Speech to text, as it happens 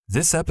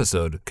This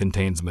episode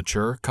contains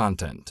mature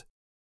content.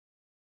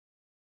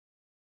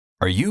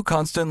 Are you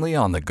constantly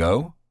on the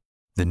go?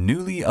 The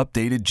newly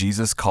updated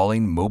Jesus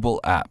Calling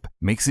mobile app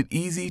makes it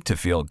easy to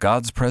feel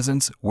God's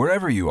presence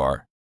wherever you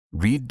are.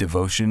 Read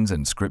devotions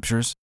and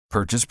scriptures,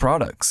 purchase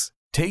products,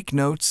 take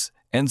notes,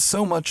 and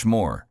so much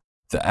more.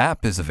 The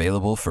app is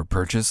available for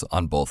purchase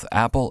on both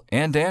Apple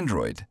and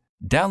Android.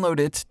 Download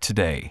it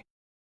today.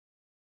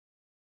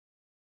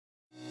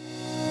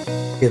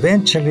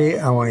 Eventually,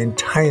 our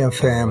entire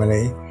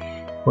family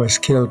was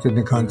killed in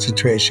the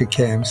concentration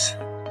camps,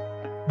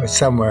 or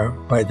somewhere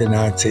by the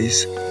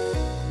Nazis.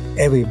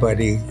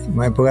 Everybody,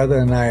 my brother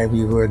and I,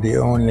 we were the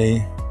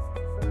only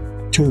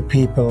two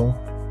people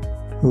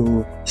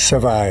who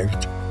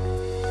survived.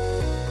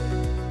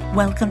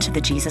 Welcome to the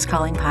Jesus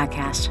Calling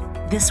podcast.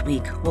 This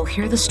week, we'll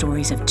hear the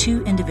stories of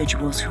two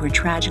individuals who were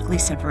tragically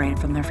separated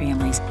from their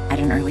families at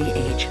an early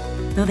age.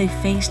 Though they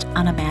faced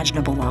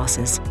unimaginable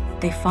losses,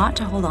 they fought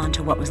to hold on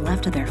to what was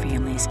left of their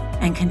families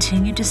and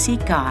continued to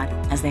seek God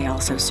as they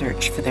also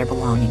searched for their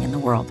belonging in the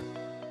world.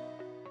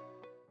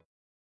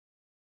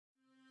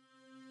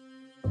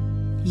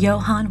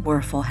 Jochen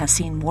Wurfl has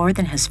seen more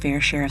than his fair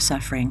share of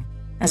suffering.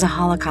 As a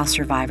Holocaust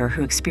survivor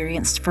who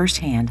experienced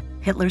firsthand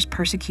Hitler's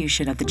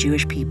persecution of the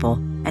Jewish people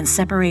and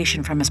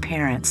separation from his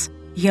parents,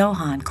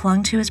 Jochen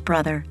clung to his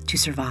brother to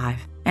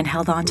survive and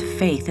held on to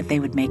faith that they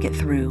would make it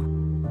through.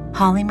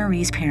 Holly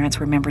Marie's parents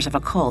were members of a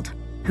cult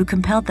who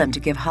compelled them to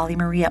give Holly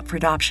Marie up for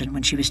adoption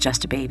when she was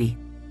just a baby.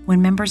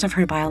 When members of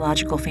her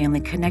biological family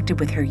connected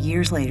with her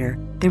years later,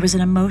 there was an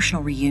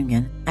emotional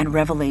reunion and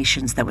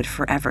revelations that would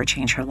forever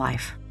change her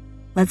life.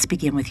 Let's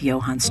begin with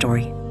Jochen's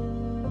story.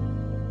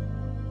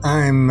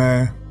 I'm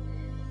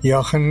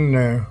Jochen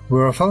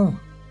Wurfl.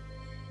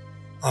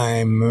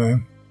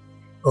 I'm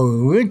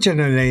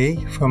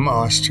originally from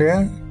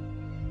Austria.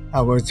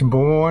 I was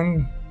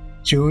born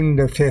June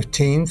the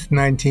 15th,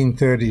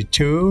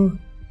 1932,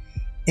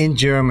 in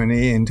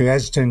Germany, in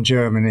Dresden,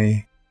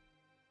 Germany.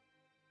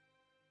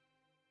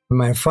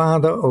 My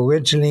father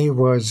originally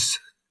was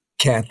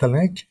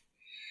Catholic.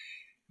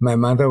 My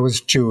mother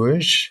was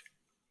Jewish.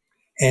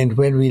 And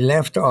when we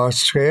left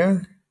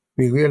Austria,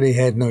 we really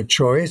had no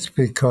choice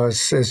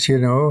because, as you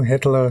know,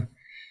 Hitler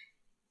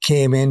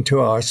came into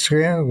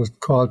Austria. It was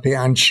called the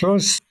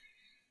Anschluss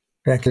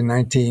back in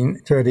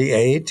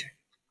 1938.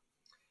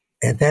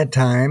 At that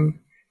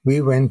time, we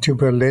went to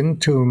Berlin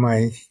to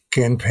my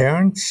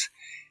grandparents,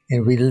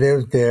 and we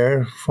lived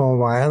there for a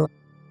while.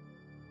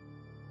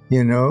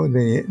 You know,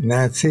 the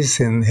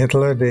Nazis and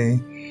Hitler, they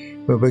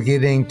were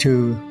beginning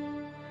to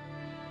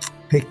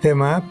pick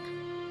them up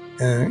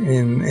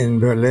in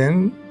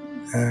Berlin.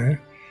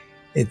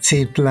 It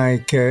seemed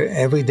like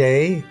every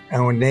day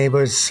our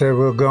neighbors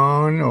were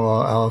gone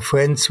or our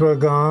friends were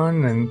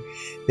gone, and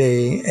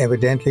they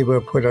evidently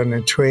were put on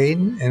a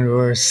train and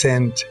were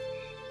sent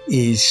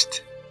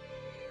east.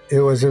 It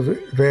was a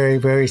very,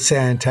 very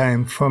sad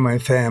time for my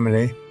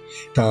family.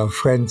 Our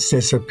friends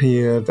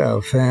disappeared,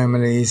 our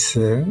families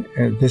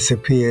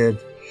disappeared.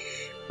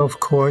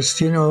 Of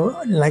course, you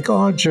know, like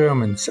all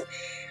Germans,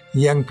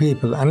 young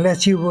people,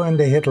 unless you were in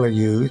the Hitler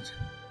Youth,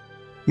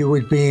 you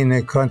would be in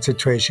a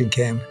concentration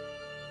camp.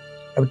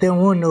 But there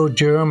were no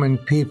German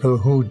people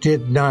who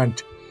did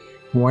not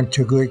want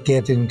to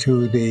get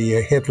into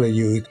the Hitler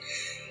Youth.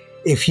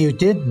 If you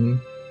didn't,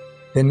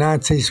 the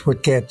Nazis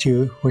would get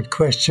you, would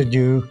question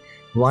you,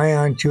 why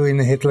aren't you in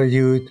the Hitler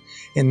Youth?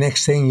 And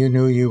next thing you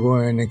knew, you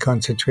were in a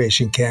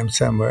concentration camp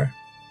somewhere.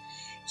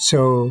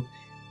 So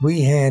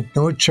we had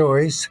no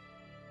choice.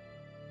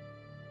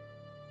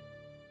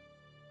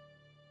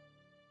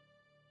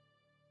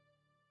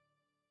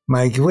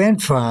 My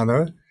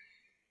grandfather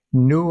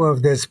knew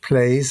of this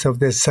place, of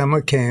this summer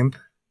camp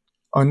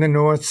on the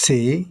North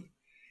Sea,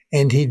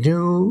 and he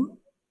knew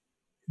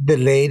the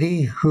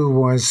lady who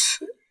was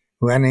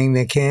running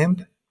the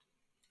camp.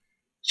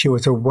 She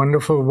was a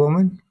wonderful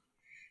woman.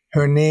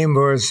 Her name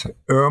was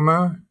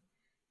Irma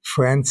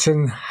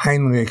Franzen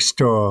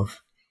Heinrichsdorf,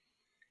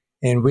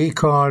 and we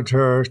called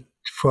her,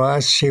 for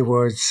us, she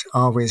was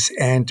always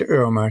Aunt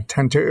Irma,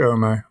 Tante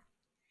Irma.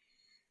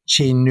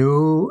 She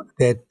knew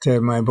that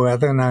my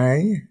brother and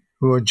I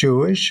were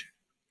Jewish,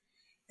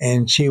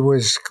 and she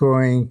was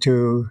going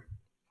to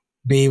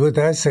be with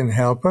us and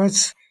help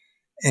us,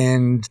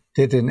 and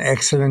did an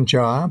excellent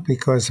job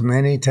because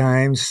many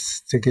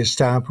times the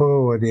Gestapo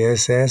or the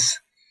SS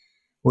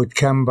would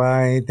come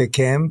by the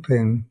camp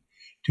and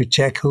to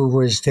check who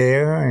was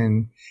there,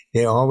 and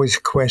they always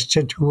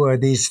questioned who are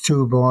these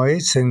two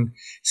boys, and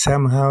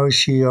somehow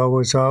she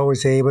was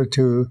always able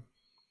to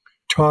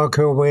talk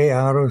her way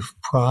out of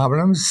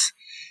problems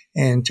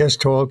and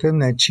just told them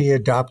that she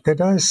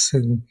adopted us,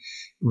 and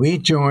we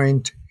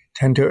joined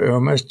Tante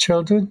Irma's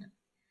children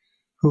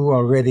who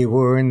already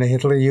were in the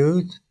Hitler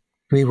Youth.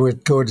 We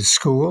would go to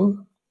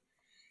school,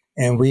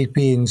 and we'd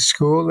be in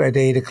school at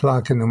 8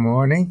 o'clock in the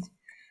morning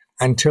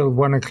until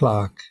 1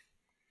 o'clock.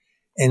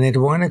 And at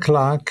 1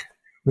 o'clock,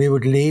 we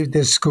would leave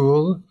the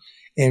school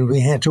and we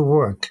had to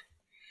work.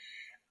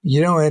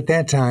 You know, at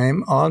that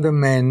time, all the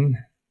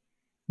men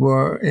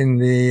were in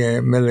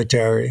the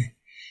military.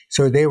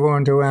 So they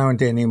weren't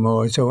around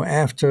anymore. So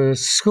after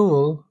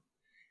school,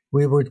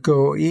 we would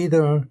go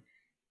either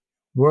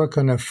work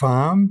on a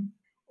farm,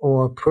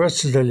 or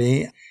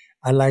personally,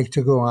 I like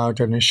to go out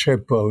on a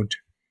shipboat.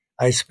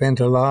 I spent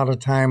a lot of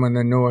time on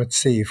the North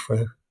Sea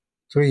for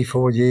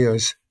 3-4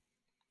 years.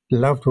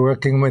 Loved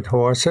working with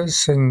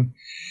horses, and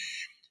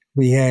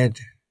we had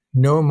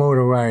no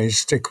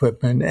motorized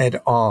equipment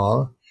at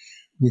all.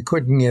 We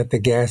couldn't get the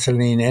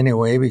gasoline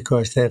anyway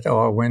because that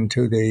all went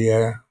to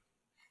the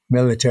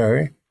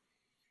military.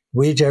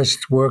 We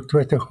just worked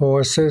with the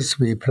horses.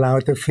 We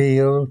plowed the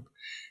field.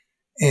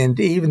 And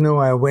even though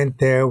I went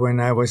there when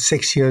I was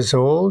 6 years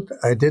old,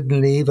 I didn't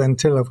leave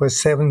until I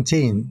was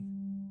 17.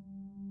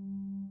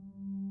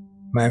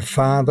 My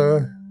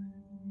father,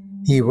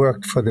 he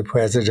worked for the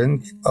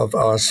president of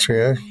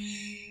Austria.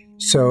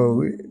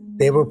 So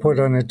they were put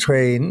on a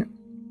train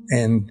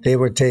and they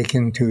were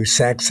taken to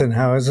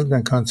Sachsenhausen,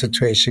 a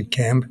concentration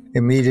camp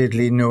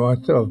immediately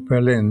north of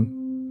Berlin.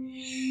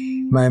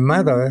 My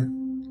mother,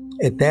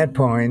 at that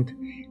point,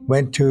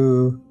 went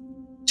to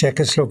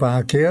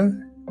Czechoslovakia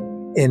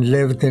and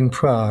lived in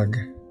Prague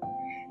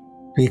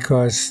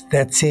because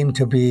that seemed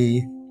to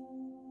be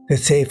the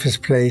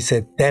safest place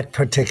at that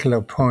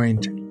particular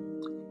point.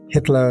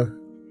 Hitler,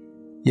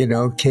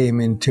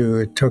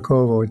 took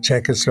over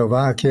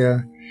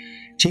Czechoslovakia.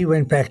 She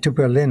went back to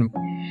Berlin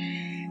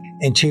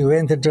and she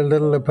rented a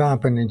little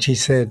apartment and she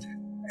said,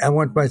 I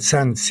want my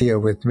sons here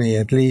with me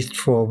at least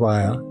for a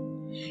while.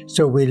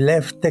 So we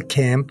left the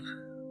camp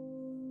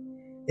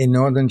in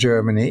northern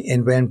Germany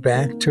and went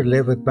back to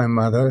live with my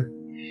mother.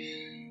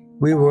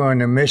 We were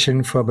on a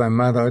mission for my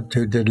mother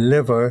to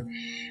deliver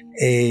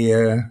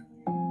a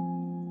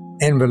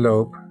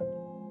envelope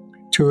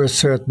to a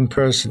certain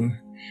person.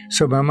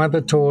 So my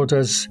mother told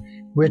us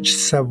which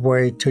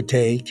subway to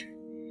take,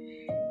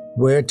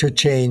 where to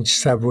change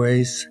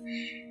subways,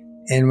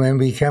 and when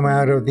we come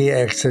out of the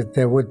exit,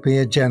 there would be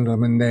a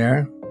gentleman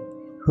there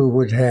who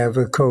would have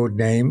a code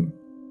name,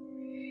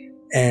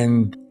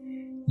 and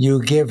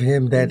you give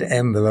him that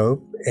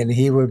envelope, and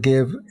he will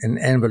give an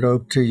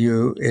envelope to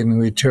you in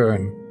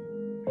return.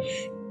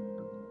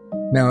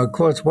 Now, of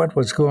course, what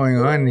was going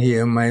on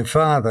here, my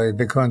father at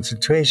the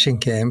concentration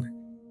camp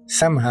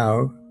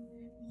somehow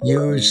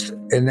used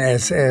an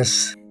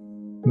SS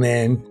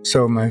man,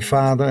 so my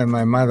father and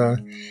my mother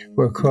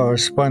were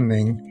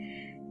corresponding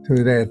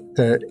through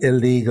that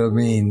illegal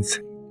means.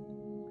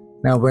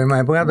 Now, when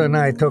my brother and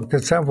I took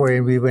the subway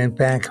and we went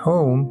back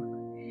home,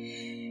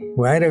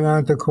 right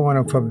around the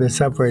corner from the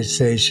subway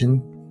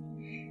station,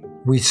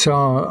 we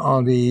saw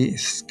all the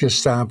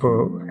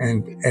Gestapo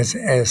and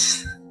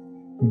SS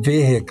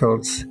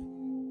vehicles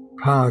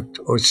parked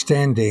or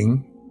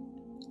standing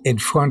in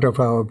front of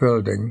our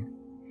building.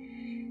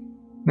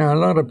 Now, a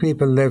lot of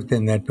people lived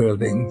in that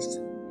building.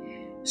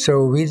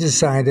 So we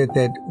decided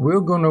that we're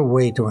going to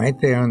wait right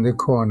there on the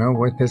corner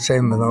with this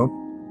envelope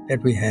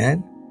that we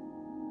had.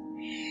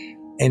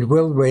 And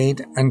we'll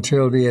wait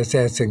until the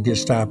SS and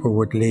Gestapo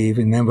would leave,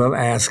 and then we'll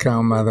ask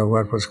our mother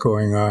what was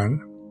going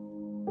on.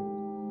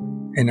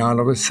 And all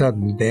of a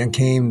sudden, there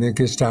came the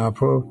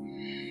Gestapo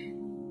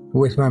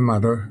with my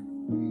mother,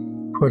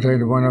 put her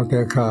in one of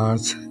their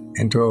cars,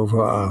 and drove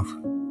her off.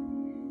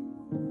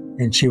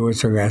 And she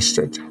was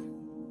arrested.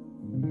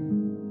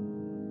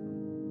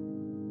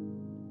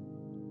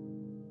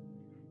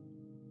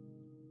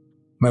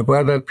 My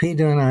brother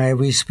Peter and I,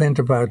 we spent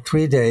about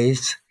 3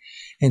 days,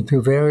 and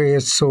through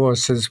various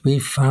sources, we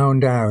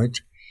found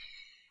out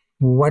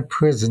what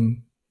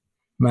prison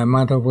my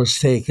mother was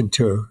taken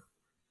to.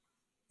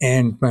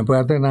 And my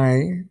brother and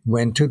I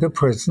went to the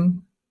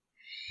prison.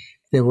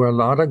 There were a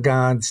lot of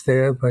guards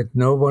there, but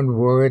no one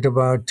worried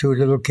about 2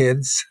 little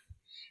kids.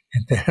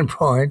 At that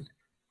point,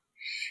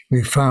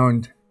 we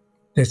found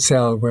the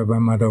cell where my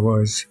mother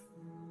was.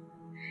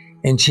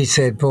 And she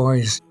said,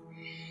 boys,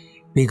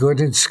 be good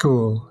in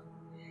school.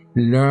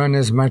 Learn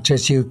as much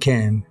as you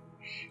can.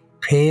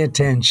 Pay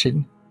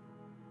attention.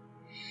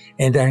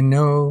 And I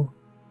know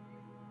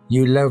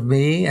you love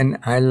me and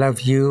I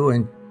love you,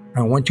 and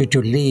I want you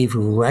to leave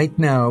right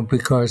now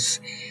because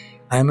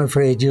I'm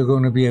afraid you're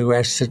going to be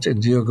arrested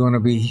and you're going to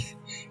be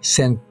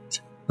sent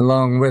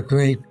along with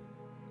me.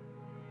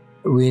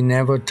 We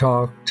never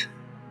talked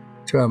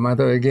to our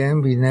mother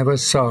again. We never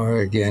saw her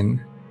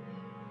again.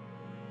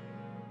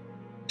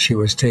 She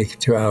was taken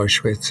to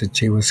Auschwitz and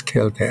she was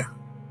killed there.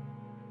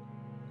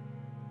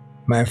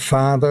 My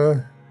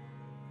father,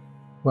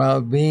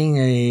 while being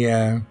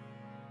a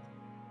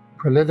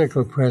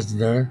political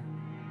prisoner,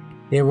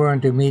 they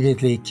weren't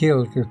immediately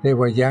killed. If they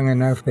were young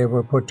enough, they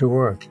were put to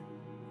work.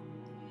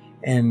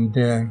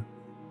 And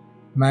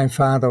my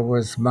father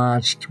was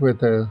marched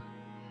with a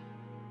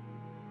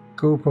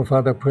group of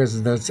other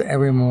prisoners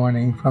every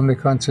morning from the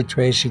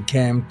concentration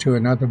camp to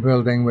another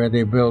building where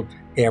they built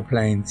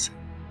airplanes.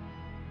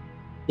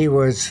 He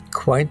was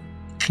quite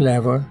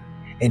clever,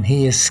 and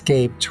he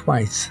escaped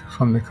twice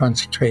from the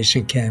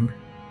concentration camp.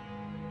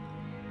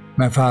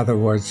 My father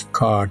was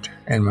caught,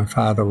 and my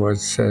father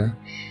was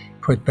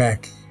put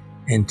back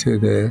into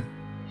the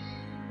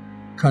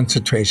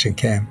concentration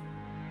camp.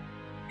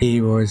 He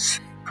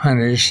was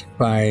punished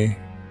by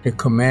the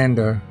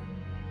commander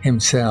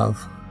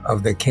himself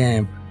of the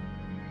camp.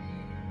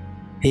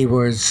 He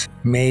was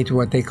made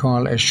what they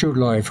call a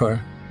Schuhläufer,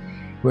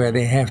 where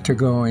they have to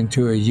go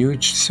into a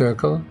huge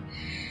circle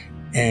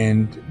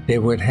and they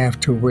would have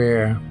to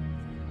wear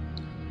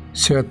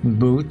certain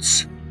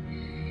boots.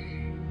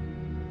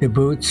 The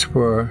boots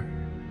were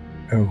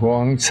a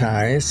wrong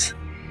size,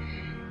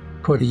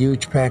 put a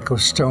huge pack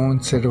of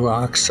stones and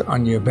rocks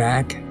on your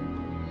back,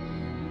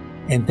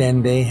 and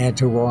then they had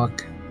to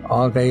walk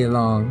all day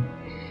long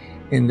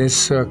in this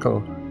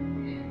circle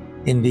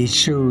in these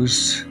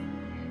shoes,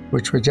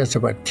 which were just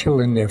about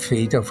killing their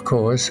feet, of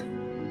course,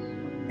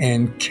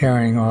 and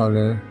carrying all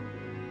the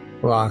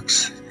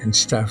rocks and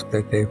stuff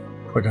that they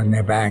put on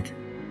their back.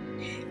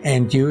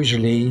 And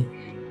usually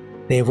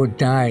they would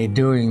die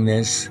doing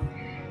this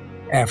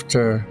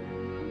after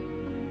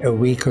a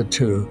week or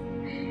two.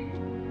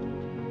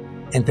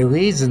 And the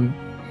reason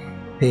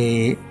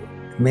they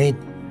made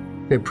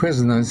the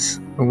prisoners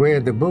wear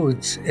the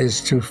boots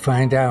is to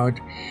find out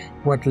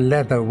what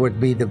leather would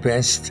be the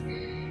best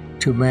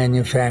to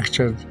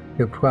manufacture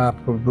the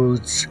proper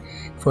boots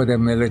for the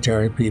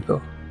military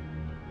people.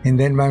 And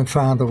then my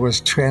father was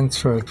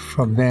transferred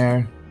from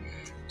there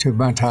to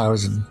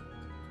Mauthausen,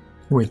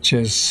 which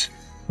is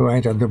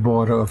right on the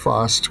border of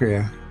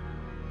Austria.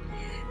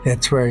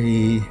 That's where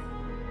he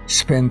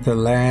spent the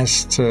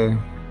last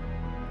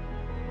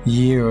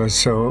year or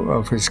so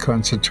of his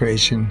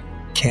concentration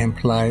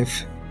camp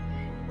life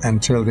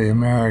until the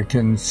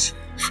Americans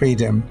freed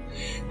him.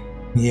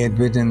 He had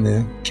been in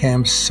the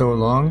camps so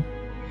long.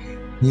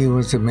 He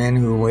was a man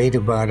who weighed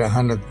about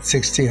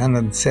 160,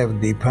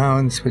 170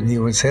 pounds when he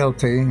was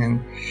healthy,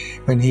 and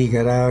when he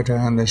got out, I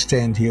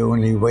understand he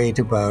only weighed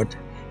about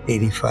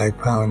 85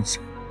 pounds.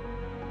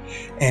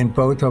 And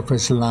both of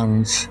his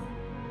lungs,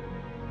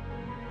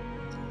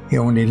 he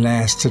only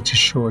lasted a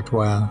short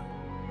while.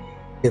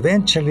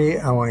 Eventually,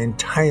 our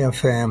entire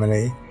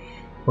family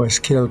was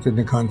killed in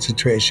the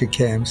concentration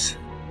camps,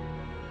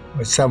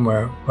 or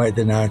somewhere by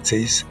the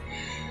Nazis.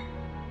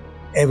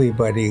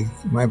 Everybody,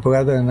 my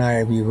brother and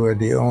I, we were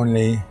the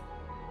only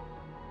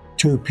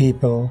two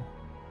people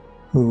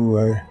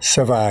who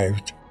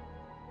survived.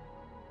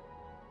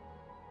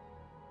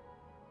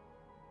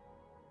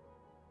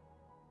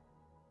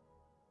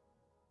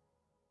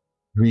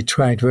 We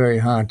tried very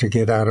hard to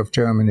get out of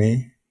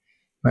Germany,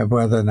 my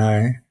brother and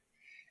I,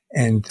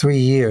 and 3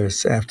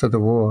 years after the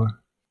war,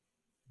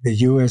 the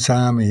U.S.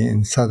 Army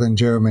in southern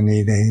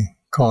Germany, they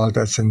called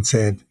us and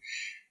said,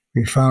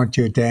 "We found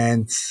your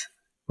dad's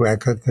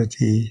record that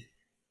he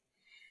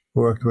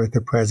worked with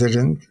the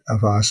president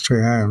of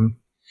Austria, and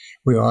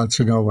we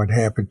also know what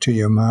happened to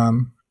your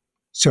mom.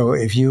 So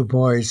if you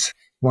boys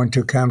want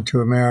to come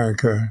to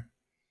America,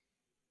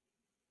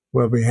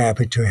 we'll be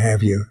happy to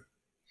have you."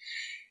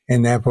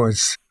 And that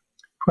was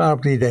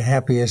probably the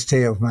happiest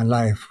day of my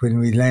life when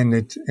we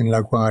landed in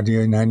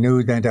LaGuardia, and I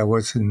knew that I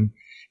was in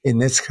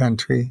this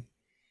country,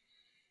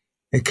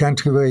 a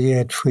country where you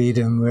had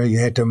freedom, where you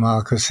had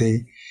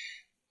democracy.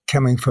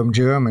 Coming from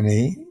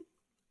Germany,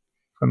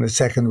 from the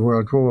Second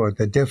World War,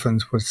 the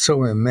difference was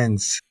so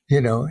immense.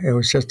 You know, it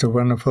was just a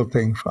wonderful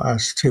thing for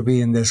us to be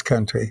in this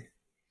country.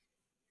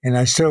 And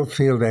I still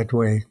feel that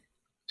way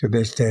to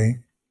this day.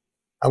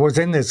 I was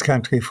in this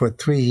country for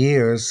 3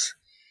 years,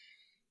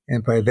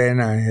 and by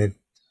then I had,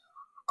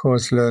 of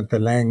course, learned the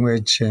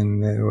language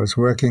and was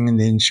working in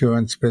the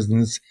insurance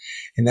business.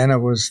 And then I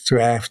was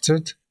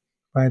drafted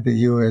by the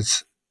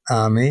U.S.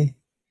 Army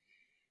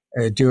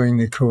during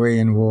the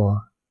Korean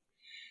War.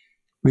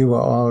 We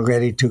were all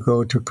ready to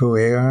go to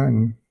Korea,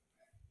 and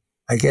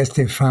I guess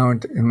they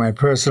found in my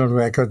personal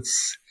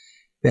records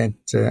that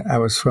I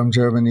was from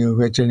Germany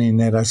originally and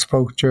that I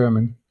spoke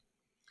German.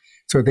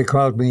 So they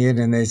called me in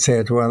and they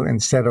said, "Well,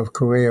 instead of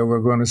Korea,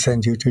 we're going to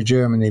send you to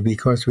Germany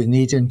because we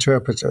need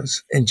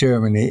interpreters in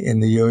Germany in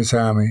the U.S.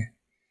 Army."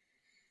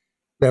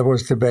 That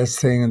was the best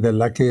thing and the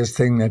luckiest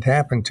thing that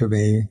happened to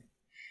me,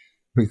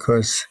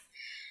 because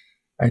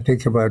I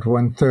think about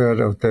 1/3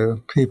 of the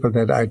people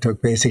that I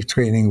took basic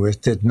training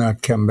with did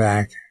not come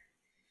back.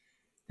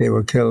 They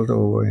were killed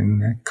over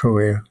in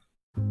Korea.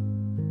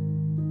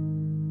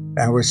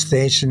 I was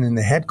stationed in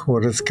the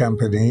headquarters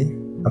company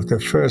of the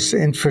 1st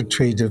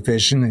Infantry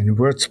Division in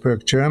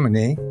Würzburg,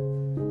 Germany.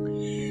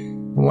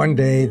 One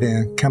day,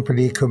 the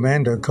company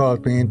commander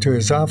called me into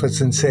his office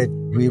and said,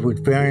 "We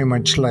would very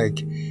much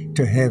like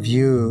to have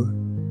you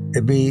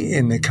be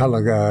in the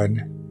color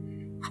guard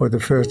for the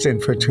 1st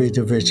Infantry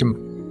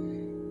Division."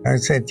 I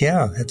said,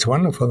 "Yeah, it's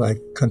wonderful. I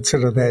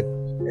consider that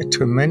a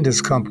tremendous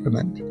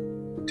compliment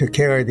to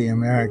carry the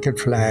American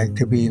flag,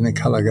 to be in the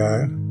color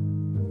guard."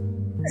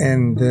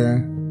 And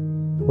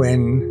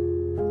when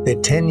the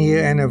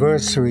 10-year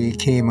anniversary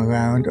came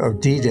around of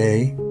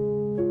D-Day,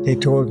 they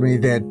told me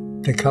that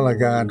the color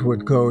guard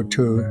would go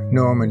to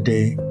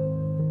Normandy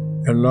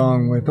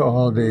along with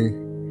all the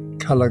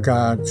color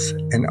guards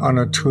and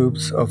honor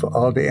troops of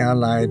all the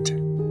Allied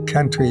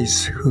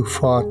countries who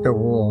fought the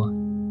war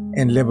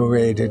and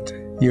liberated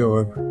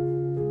Europe.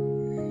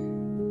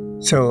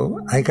 So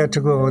I got to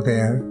go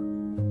there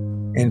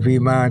And we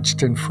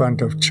marched in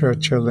front of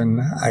Churchill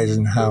and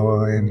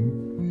Eisenhower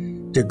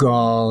and de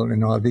Gaulle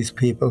and all these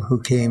people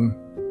who came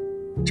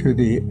to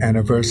the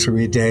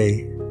anniversary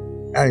day.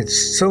 I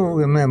so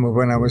remember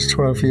when I was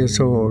 12 years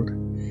old,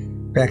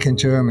 back in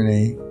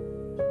Germany,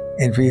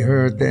 and we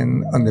heard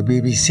then on the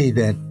BBC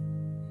that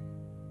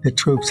the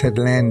troops had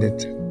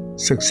landed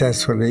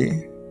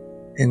successfully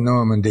in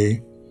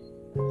Normandy.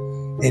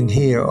 And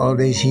here, all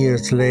these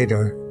years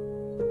later,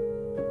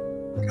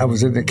 I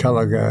was in the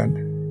color guard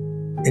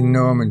in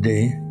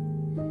Normandy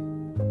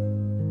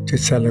to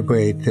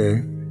celebrate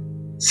the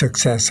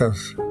success of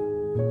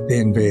the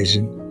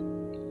invasion.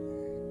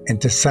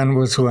 And the sun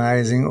was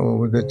rising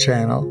over the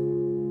channel.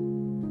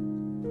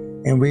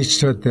 And we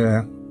stood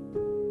there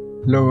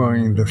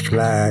lowering the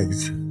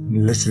flags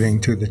and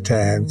listening to the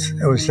tabs.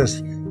 It was just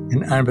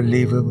an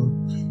unbelievable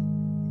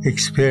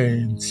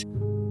experience.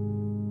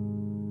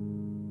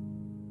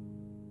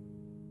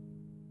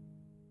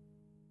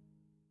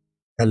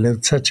 I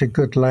lived such a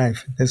good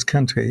life in this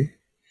country.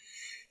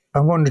 I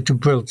wanted to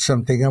build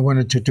something. I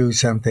wanted to do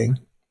something.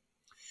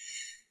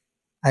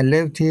 I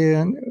lived here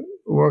and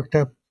worked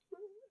up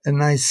a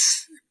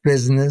nice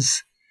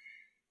business.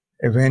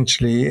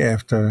 Eventually,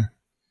 after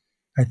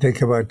I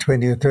think about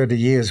 20 or 30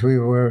 years, we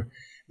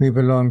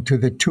belonged to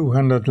the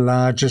 200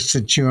 largest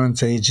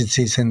insurance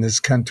agencies in this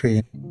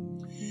country.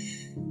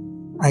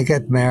 I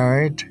got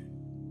married.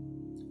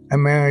 I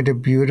married a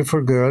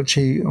beautiful girl.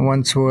 She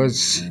once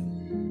was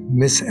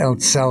Miss El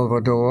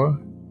Salvador.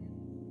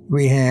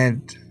 We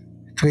had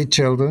 3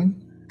 children,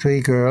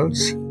 3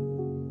 girls,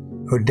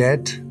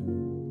 Odette,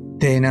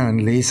 Dana,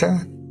 and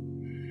Lisa.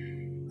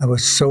 I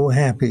was so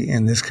happy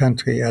in this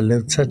country. I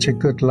lived such a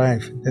good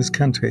life in this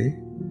country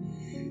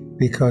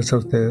because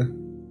of the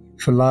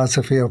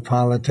philosophy of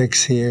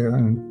politics here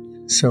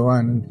and so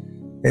on.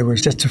 It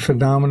was just a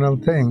phenomenal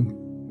thing.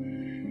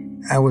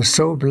 I was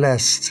so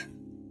blessed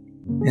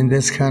in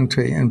this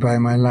country and by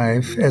my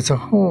life as a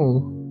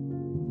whole.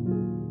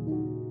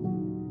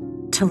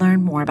 To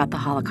learn more about the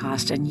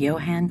Holocaust and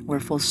Jochen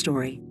Wurfl's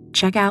story,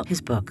 check out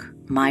his book,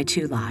 My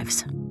Two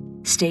Lives.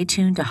 Stay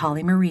tuned to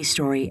Holly Marie's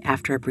story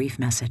after a brief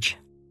message.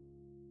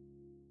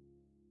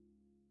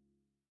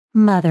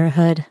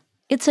 Motherhood.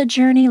 It's a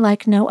journey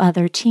like no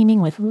other,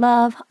 teeming with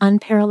love,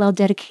 unparalleled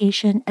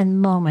dedication,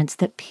 and moments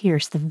that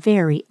pierce the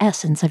very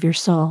essence of your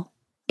soul.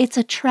 It's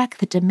a trek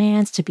that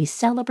demands to be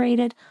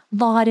celebrated,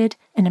 lauded,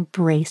 and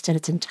embraced in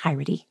its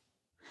entirety.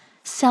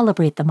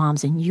 Celebrate the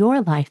moms in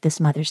your life this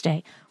Mother's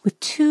Day with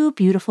 2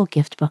 beautiful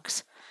gift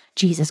books,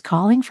 Jesus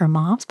Calling for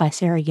Moms by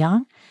Sarah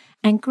Young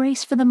and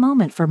Grace for the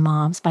Moment for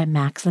Moms by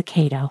Max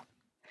Lucado.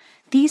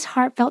 These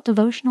heartfelt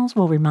devotionals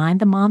will remind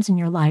the moms in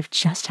your life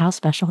just how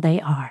special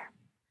they are.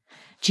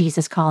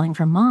 Jesus Calling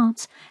for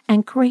Moms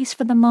and Grace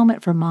for the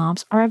Moment for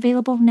Moms are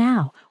available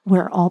now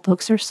where all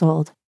books are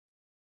sold.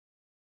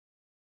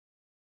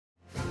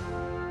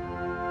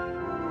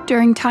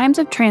 During times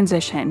of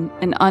transition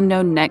and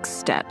unknown next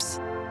steps,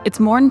 it's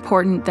more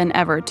important than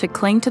ever to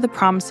cling to the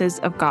promises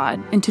of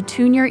God and to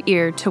tune your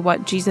ear to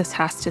what Jesus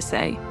has to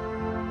say.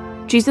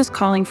 Jesus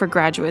Calling for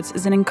Graduates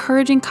is an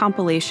encouraging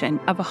compilation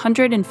of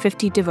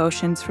 150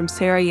 devotions from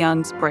Sarah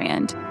Young's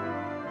brand.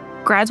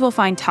 Grads will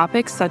find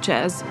topics such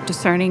as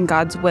discerning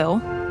God's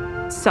will,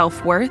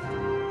 self-worth,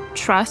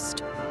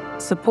 trust,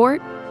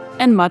 support,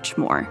 and much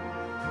more.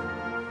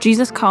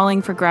 Jesus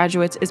Calling for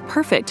Graduates is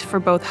perfect for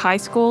both high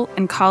school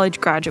and college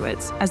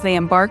graduates as they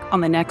embark on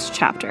the next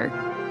chapter.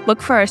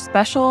 Look for a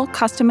special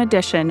custom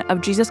edition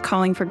of Jesus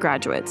Calling for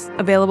Graduates,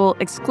 available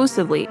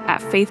exclusively at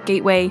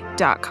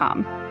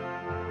faithgateway.com.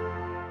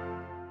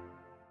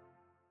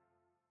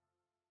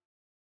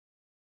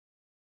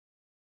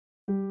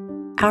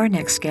 Our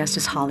next guest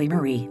is Holly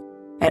Marie.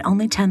 At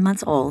only 10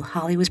 months old,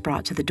 Holly was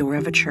brought to the door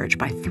of a church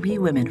by 3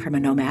 women from a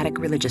nomadic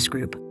religious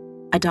group.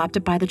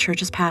 Adopted by the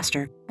church's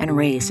pastor and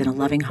raised in a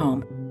loving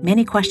home,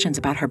 many questions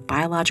about her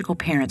biological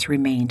parents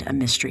remained a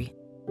mystery.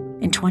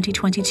 In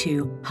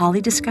 2022,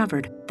 Holly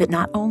discovered that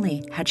not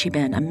only had she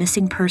been a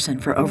missing person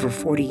for over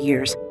 40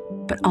 years,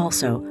 but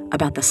also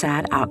about the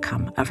sad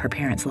outcome of her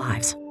parents'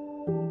 lives.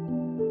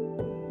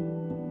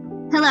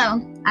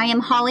 Hello, I am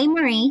Holly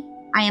Marie.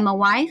 I am a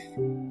wife,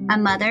 a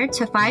mother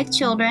to 5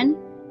 children,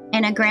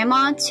 and a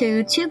grandma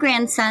to 2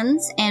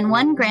 grandsons and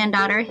 1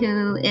 granddaughter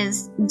who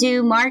is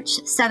due March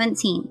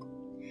 17th.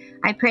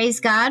 I praise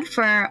God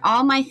for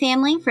all my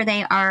family, for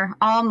they are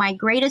all my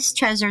greatest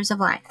treasures of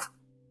life.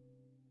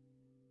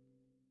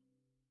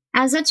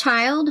 As a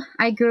child,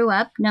 I grew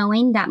up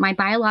knowing that my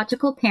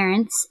biological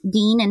parents,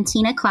 Dean and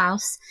Tina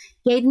Klaus,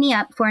 gave me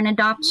up for an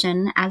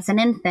adoption as an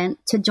infant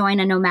to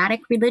join a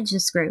nomadic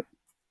religious group.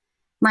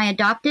 My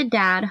adopted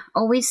dad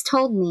always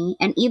told me,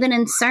 and even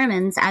in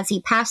sermons as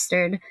he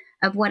pastored,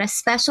 of what a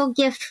special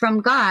gift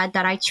from God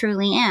that I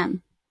truly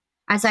am.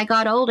 As I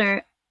got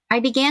older, I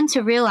began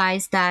to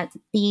realize that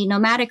the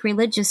nomadic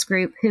religious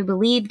group who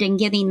believed in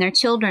giving their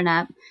children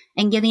up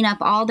and giving up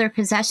all their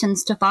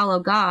possessions to follow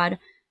God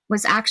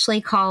was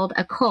actually called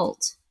a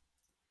cult.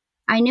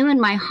 I knew in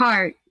my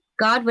heart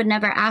God would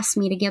never ask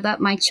me to give up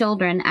my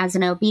children as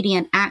an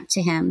obedient act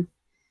to him.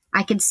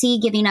 I could see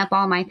giving up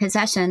all my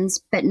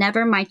possessions, but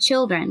never my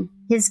children,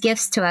 his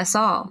gifts to us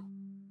all.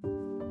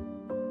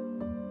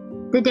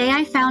 The day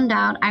I found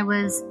out I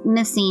was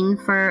missing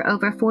for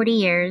over 40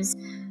 years,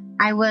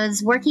 I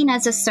was working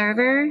as a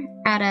server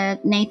at a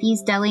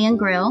Nathan's Deli and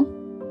Grill.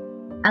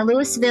 A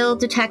Louisville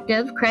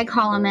detective, Craig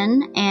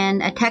Holloman,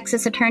 and a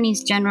Texas Attorney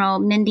General,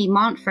 Mindy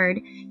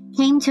Montford,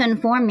 came to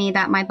inform me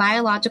that my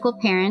biological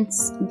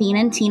parents, Dean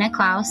and Tina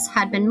Klaus,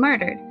 had been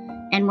murdered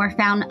and were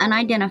found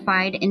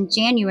unidentified in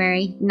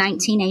January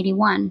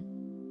 1981.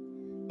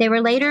 They were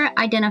later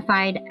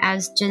identified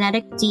as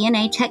genetic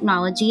DNA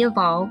technology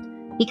evolved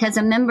because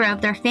a member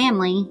of their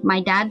family, my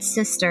dad's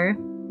sister,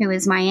 who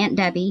is my Aunt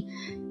Debbie,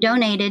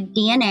 donated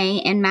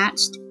DNA and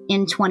matched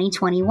in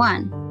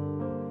 2021.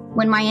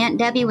 When my Aunt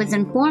Debbie was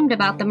informed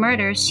about the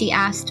murders, she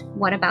asked,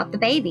 "What about the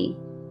baby?"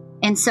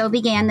 And so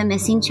began the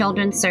missing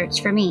children's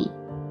search for me.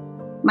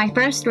 My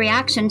first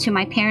reaction to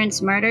my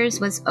parents' murders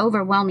was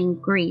overwhelming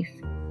grief.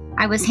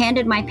 I was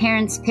handed my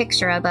parents'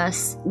 picture of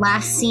us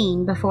last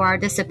seen before our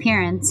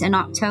disappearance in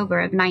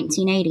October of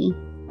 1980.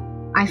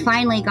 I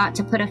finally got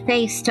to put a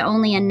face to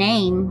only a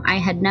name I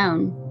had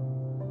known.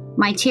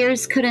 My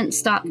tears couldn't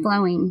stop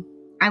flowing.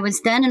 I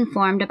was then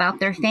informed about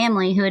their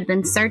family who had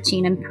been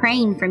searching and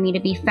praying for me to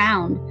be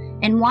found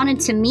and wanted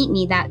to meet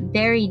me that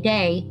very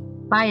day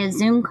by a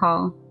Zoom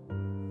call.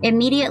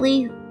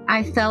 Immediately,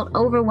 I felt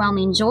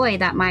overwhelming joy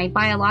that my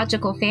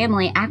biological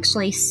family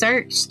actually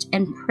searched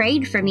and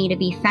prayed for me to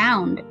be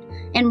found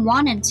and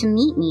wanted to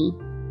meet me.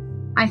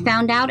 I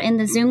found out in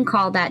the Zoom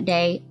call that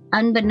day,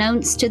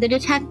 unbeknownst to the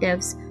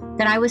detectives,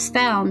 that I was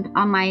found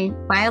on my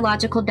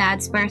biological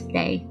dad's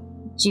birthday,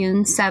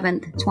 June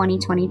 7th,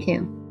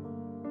 2022.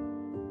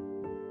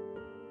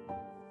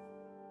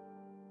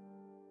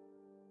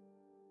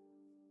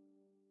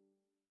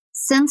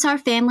 Since our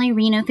family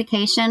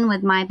reunification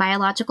with my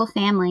biological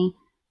family,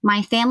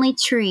 my family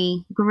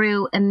tree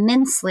grew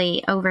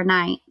immensely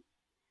overnight.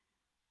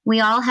 We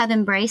all have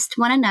embraced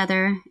one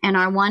another and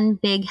are one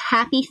big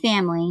happy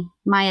family,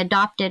 my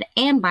adopted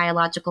and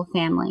biological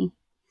family,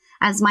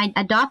 as my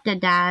adopted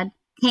dad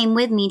came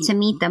with me to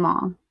meet them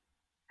all.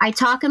 I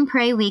talk and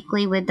pray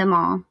weekly with them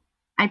all.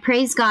 I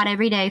praise God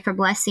every day for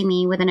blessing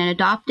me with an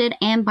adopted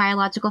and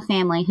biological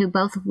family who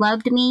both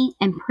loved me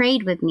and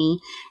prayed with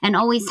me and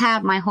always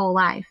have my whole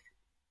life.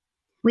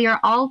 We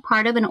are all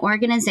part of an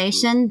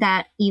organization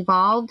that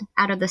evolved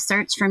out of the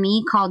search for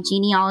me called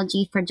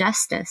Genealogy for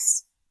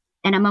Justice.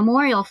 And a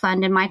memorial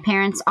fund in my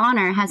parents'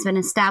 honor has been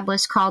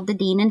established called the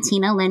Dean and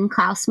Tina Lynn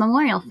Klaus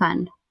Memorial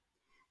Fund.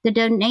 The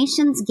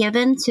donations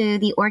given to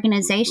the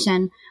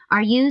organization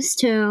are used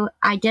to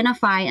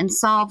identify and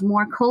solve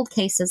more cold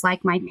cases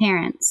like my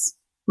parents.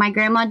 My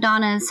grandma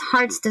Donna's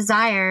heart's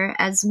desire,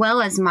 as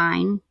well as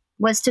mine,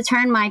 was to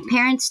turn my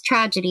parents'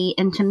 tragedy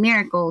into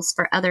miracles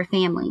for other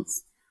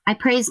families. I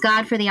praise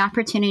God for the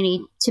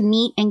opportunity to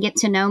meet and get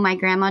to know my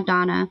grandma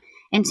Donna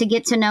and to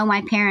get to know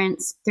my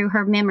parents through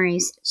her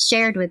memories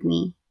shared with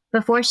me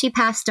before she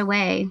passed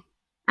away.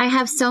 I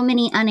have so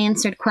many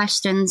unanswered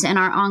questions in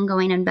our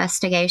ongoing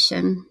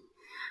investigation.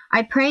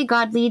 I pray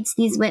God leads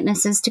these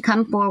witnesses to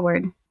come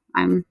forward.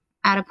 I'm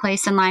at a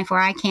place in life where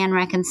I can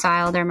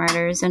reconcile their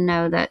murders and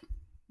know that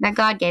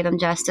God gave them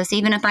justice,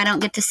 even if I don't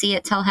get to see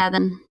it till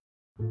heaven.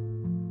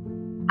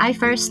 I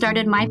first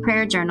started my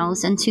prayer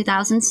journals in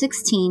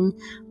 2016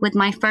 with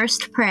my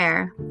first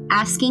prayer,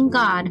 asking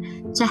God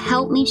to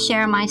help me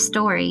share my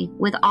story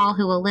with all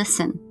who will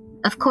listen.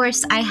 Of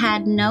course, I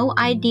had no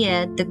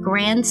idea the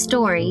grand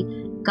story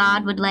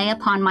God would lay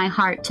upon my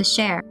heart to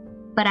share,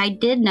 but I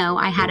did know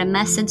I had a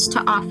message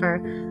to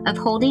offer of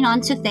holding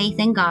on to faith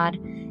in God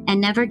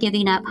and never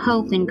giving up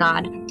hope in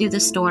God through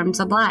the storms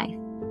of life.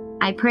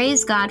 I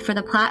praise God for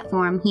the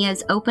platform He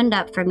has opened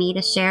up for me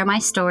to share my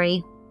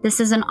story. This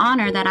is an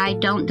honor that I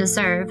don't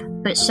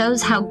deserve, but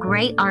shows how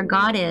great our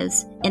God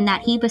is in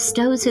that He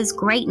bestows His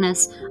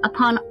greatness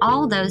upon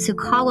all those who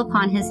call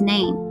upon His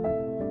name,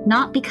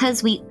 not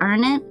because we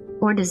earn it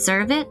or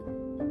deserve it,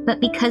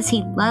 but because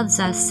He loves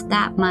us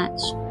that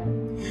much.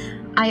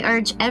 I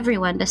urge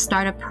everyone to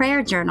start a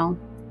prayer journal.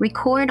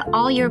 Record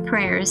all your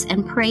prayers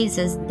and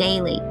praises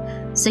daily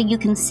so you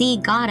can see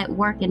God at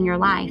work in your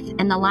life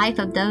and the life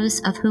of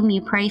those of whom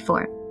you pray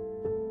for.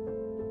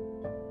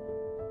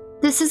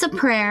 This is a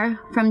prayer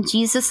from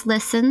Jesus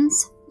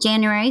Listens,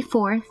 January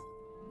 4th,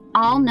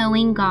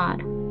 All-Knowing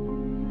God.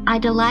 I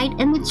delight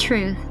in the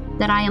truth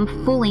that I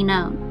am fully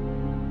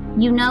known.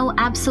 You know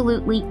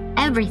absolutely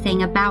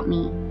everything about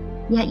me,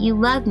 yet you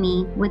love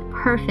me with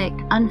perfect,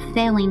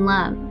 unfailing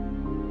love.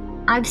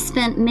 I've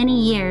spent many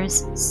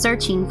years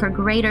searching for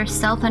greater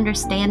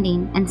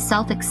self-understanding and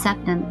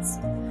self-acceptance.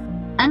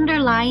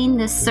 Underlying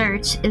this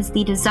search is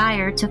the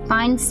desire to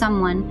find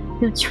someone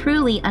who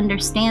truly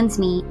understands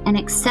me and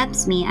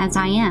accepts me as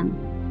I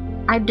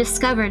am. I've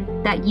discovered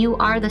that you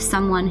are the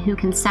someone who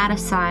can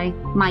satisfy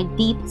my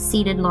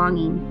deep-seated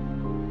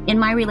longing. In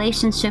my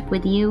relationship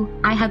with you,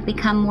 I have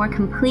become more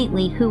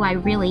completely who I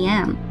really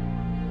am.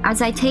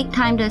 As I take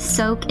time to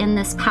soak in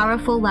this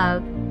powerful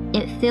love,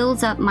 it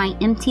fills up my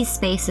empty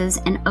spaces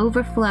and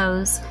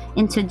overflows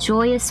into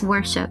joyous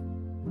worship.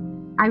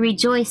 I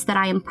rejoice that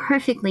I am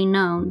perfectly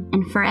known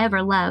and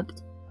forever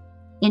loved.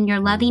 In your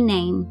loving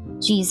name,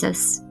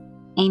 Jesus.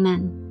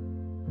 Amen.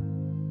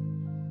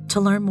 To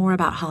learn more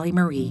about Holly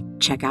Marie,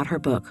 check out her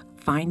book,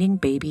 Finding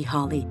Baby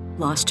Holly,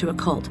 Lost to a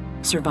Cult,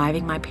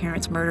 Surviving My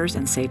Parents' Murders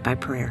and Saved by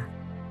Prayer.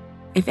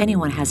 If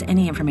anyone has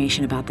any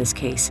information about this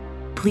case,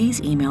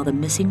 please email the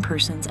Missing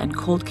Persons and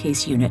Cold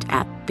Case Unit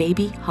at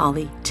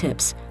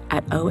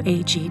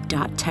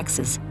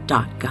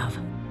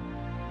babyhollytips@oag.texas.gov.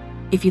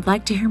 If you'd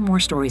like to hear more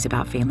stories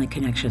about family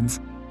connections,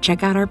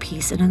 check out our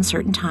Peace in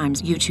Uncertain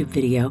Times YouTube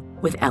video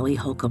with Ellie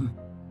Holcomb.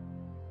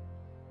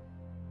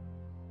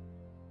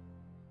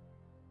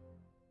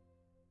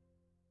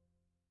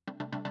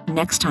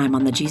 Next time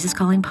on the Jesus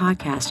Calling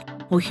podcast,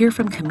 we'll hear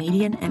from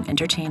comedian and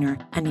entertainer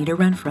Anita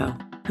Renfro,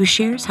 who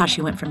shares how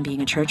she went from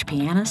being a church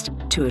pianist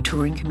to a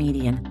touring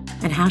comedian,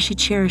 and how she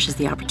cherishes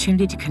the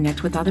opportunity to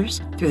connect with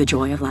others through the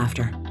joy of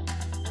laughter.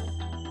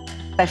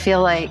 I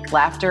feel like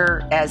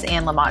laughter, as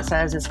Anne Lamott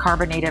says, is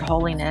carbonated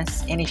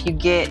holiness. And if you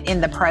get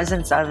in the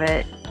presence of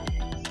it,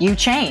 you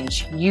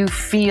change. You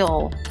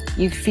feel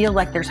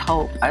like there's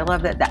hope. I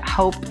love that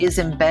hope is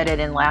embedded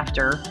in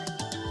laughter.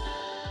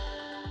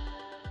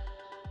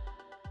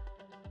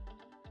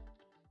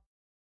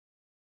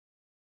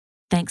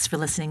 Thanks for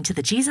listening to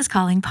the Jesus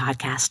Calling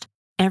podcast.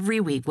 Every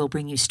week, we'll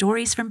bring you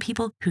stories from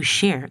people who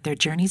share their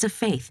journeys of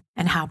faith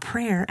and how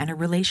prayer and a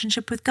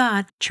relationship with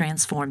God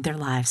transformed their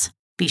lives.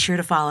 Be sure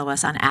to follow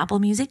us on Apple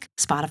Music,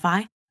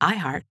 Spotify,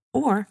 iHeart,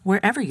 or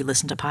wherever you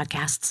listen to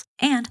podcasts.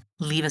 And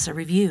leave us a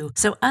review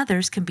so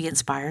others can be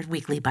inspired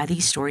weekly by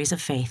these stories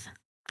of faith.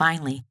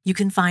 Finally, you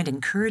can find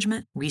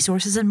encouragement,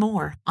 resources, and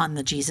more on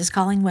the Jesus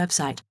Calling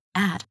website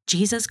at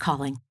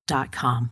jesuscalling.com.